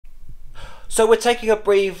So we're taking a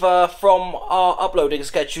breather from our uploading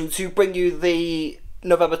schedule to bring you the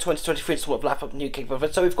November 2023 installment of Lap Up New King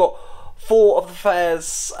Funfairs. So we've got 4 of the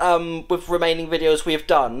fairs with remaining videos we have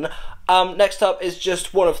done. Next up is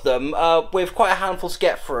just one of them with quite a handful to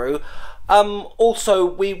get through. Also,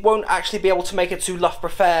 we won't actually be able to make it to Loughborough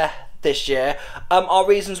Fair this year. Our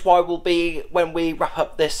reasons why will be when we wrap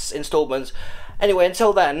up this instalment. Anyway,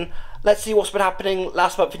 until then, let's see what's been happening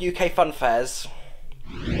last month for UK Funfairs.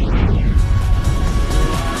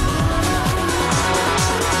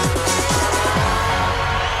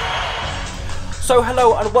 So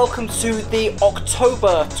hello and welcome to the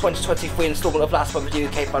October 2023 instalment of last month of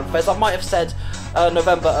UK Funfairs. I might have said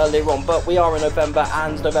November earlier on, but we are in November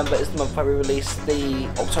and November is the month where we release the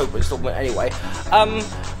October instalment anyway.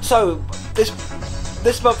 So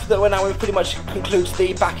this month that we're now in pretty much concludes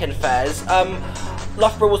the back-end fairs.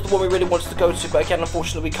 Loughborough was the one we really wanted to go to, but again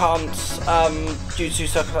unfortunately we can't due to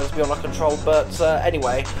circumstances beyond our control, but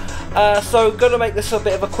anyway. So going to make this a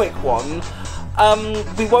bit of a quick one.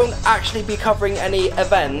 We won't actually be covering any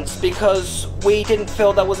events because we didn't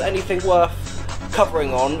feel there was anything worth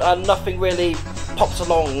covering on, and nothing really popped up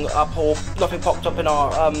or nothing popped up in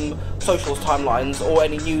our socials timelines or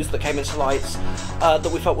any news that came into light that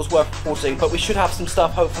we felt was worth reporting, but we should have some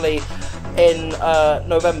stuff hopefully in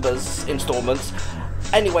November's instalments.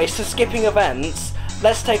 Anyway, so skipping events,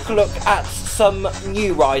 let's take a look at some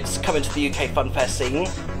new rides coming to the UK Funfair scene.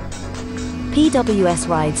 PWS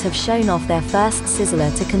rides have shown off their first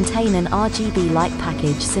sizzler to contain an RGB light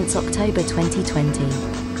package since October 2020.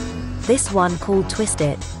 This one, called Twist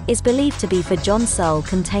It, is believed to be for John Searle,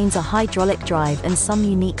 contains a hydraulic drive and some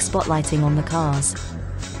unique spotlighting on the cars.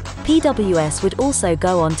 PWS would also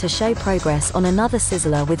go on to show progress on another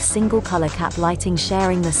sizzler with single colour cap lighting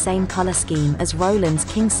sharing the same colour scheme as Roland's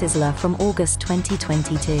King Sizzler from August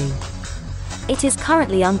 2022. It is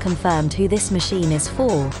currently unconfirmed who this machine is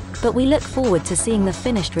for, but we look forward to seeing the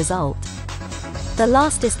finished result. The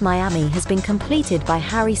Lastest Miami has been completed by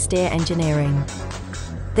Harry Steer Engineering.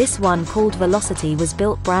 This one, called Velocity, was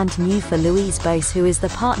built brand new for Louise Bose, who is the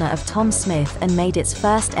partner of Tom Smith, and made its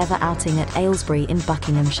first ever outing at Aylesbury in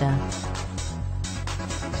Buckinghamshire.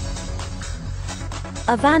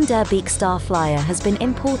 A Van der Beek Star Flyer has been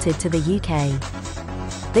imported to the UK.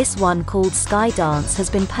 This one, called Sky Dance, has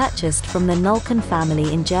been purchased from the Nulken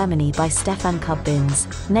family in Germany by Stefan Kubbins,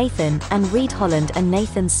 Nathan and Reed Holland and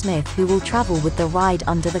Nathan Smith, who will travel with the ride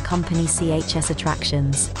under the company CHS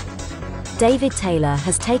Attractions. David Taylor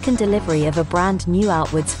has taken delivery of a brand new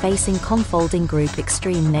outwards-facing ConFolding group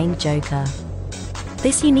Extreme named Joker.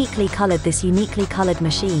 This uniquely coloured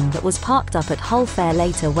machine that was parked up at Hull Fair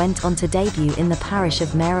later went on to debut in the parish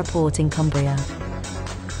of Maryport in Cumbria.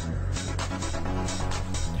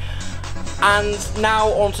 And now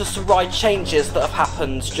on to some ride changes that have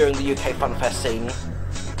happened during the UK Funfair scene.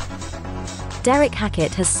 Derek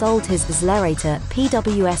Hackett has sold his Zlerator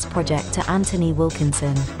PWS project to Anthony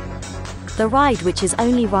Wilkinson. The ride, which is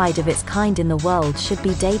only ride of its kind in the world, should be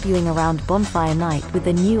debuting around Bonfire Night, with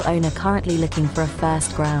the new owner currently looking for a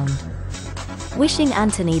first ground. Wishing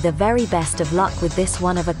Anthony the very best of luck with this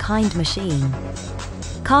one-of-a-kind machine.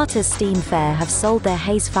 Carter's Steam Fair have sold their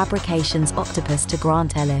Hayes Fabrications Octopus to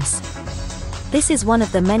Grant Ellis. This is one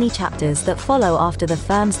of the many chapters that follow after the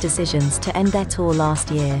firm's decisions to end their tour last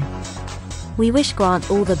year. We wish Grant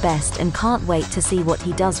all the best and can't wait to see what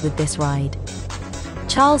he does with this ride.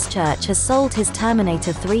 Charles Church has sold his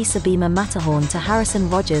Terminator 3 Sabima Matterhorn to Harrison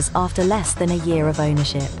Rogers after less than a year of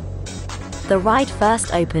ownership. The ride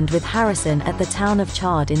first opened with Harrison at the town of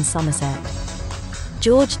Chard in Somerset.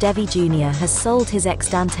 George Devey Jr. has sold his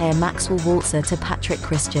Exdantea Maxwell Waltzer to Patrick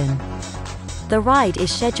Christian. The ride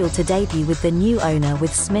is scheduled to debut with the new owner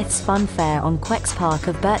with Smith's Fun Fair on Quex Park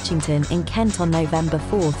of Birchington in Kent on November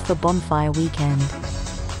 4th for Bonfire Weekend.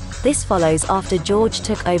 This follows after George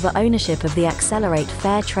took over ownership of the Accelerate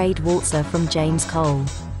Fair Trade Waltzer from James Cole.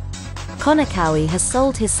 Connor Cowie has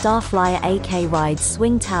sold his Starflyer AK Ride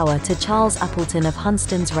Swing Tower to Charles Appleton of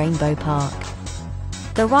Hunstan's Rainbow Park.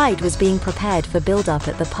 The ride was being prepared for build-up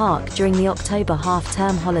at the park during the October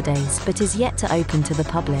half-term holidays, but is yet to open to the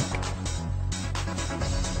public.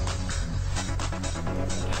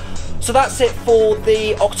 So that's it for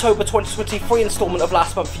the October 2023 instalment of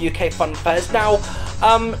last month for UK Funfairs. Now,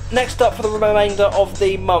 next up for the remainder of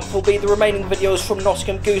the month will be the remaining videos from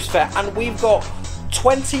Nottingham Goose Fair, and we've got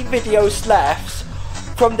 20 videos left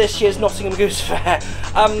from this year's Nottingham Goose Fair,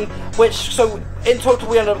 so in total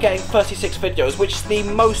we ended up getting 36 videos, which is the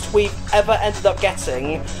most we've ever ended up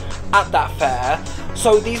getting at that fair.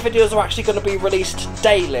 So these videos are actually going to be released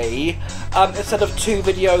daily instead of 2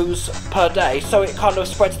 videos per day, so it kind of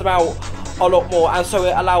spreads them out a lot more, and so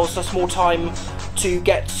it allows us more time to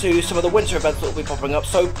get to some of the winter events that will be popping up.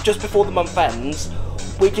 So just before the month ends,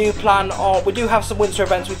 we do have some winter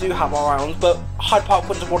events we do have around, but Hyde Park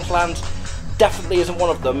Winter Wonderland definitely isn't one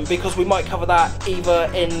of them, because we might cover that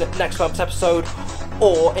either in next month's episode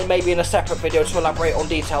or maybe in a separate video to elaborate on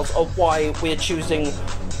details of why we're choosing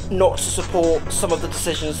not to support some of the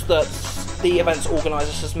decisions that the event's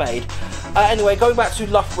organisers has made. Anyway, going back to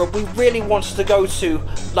Loughborough, we really wanted to go to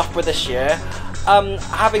Loughborough this year.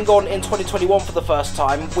 Having gone in 2021 for the first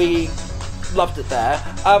time, we loved it there.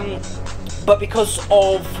 But because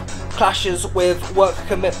of clashes with work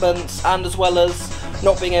commitments, and as well as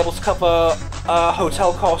not being able to cover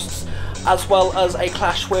hotel costs, as well as a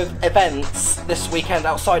clash with events this weekend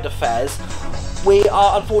outside of fairs, we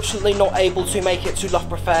are unfortunately not able to make it to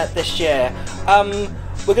Loughborough Fair this year.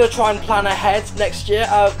 We're going to try and plan ahead next year.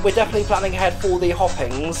 We're definitely planning ahead for the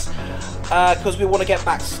hoppings, because we want to get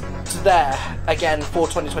back to there again for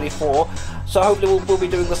 2024. So hopefully we'll be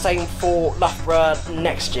doing the same for Loughborough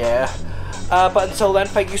next year. But until then,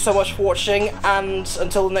 thank you so much for watching, and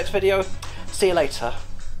until the next video, see you later.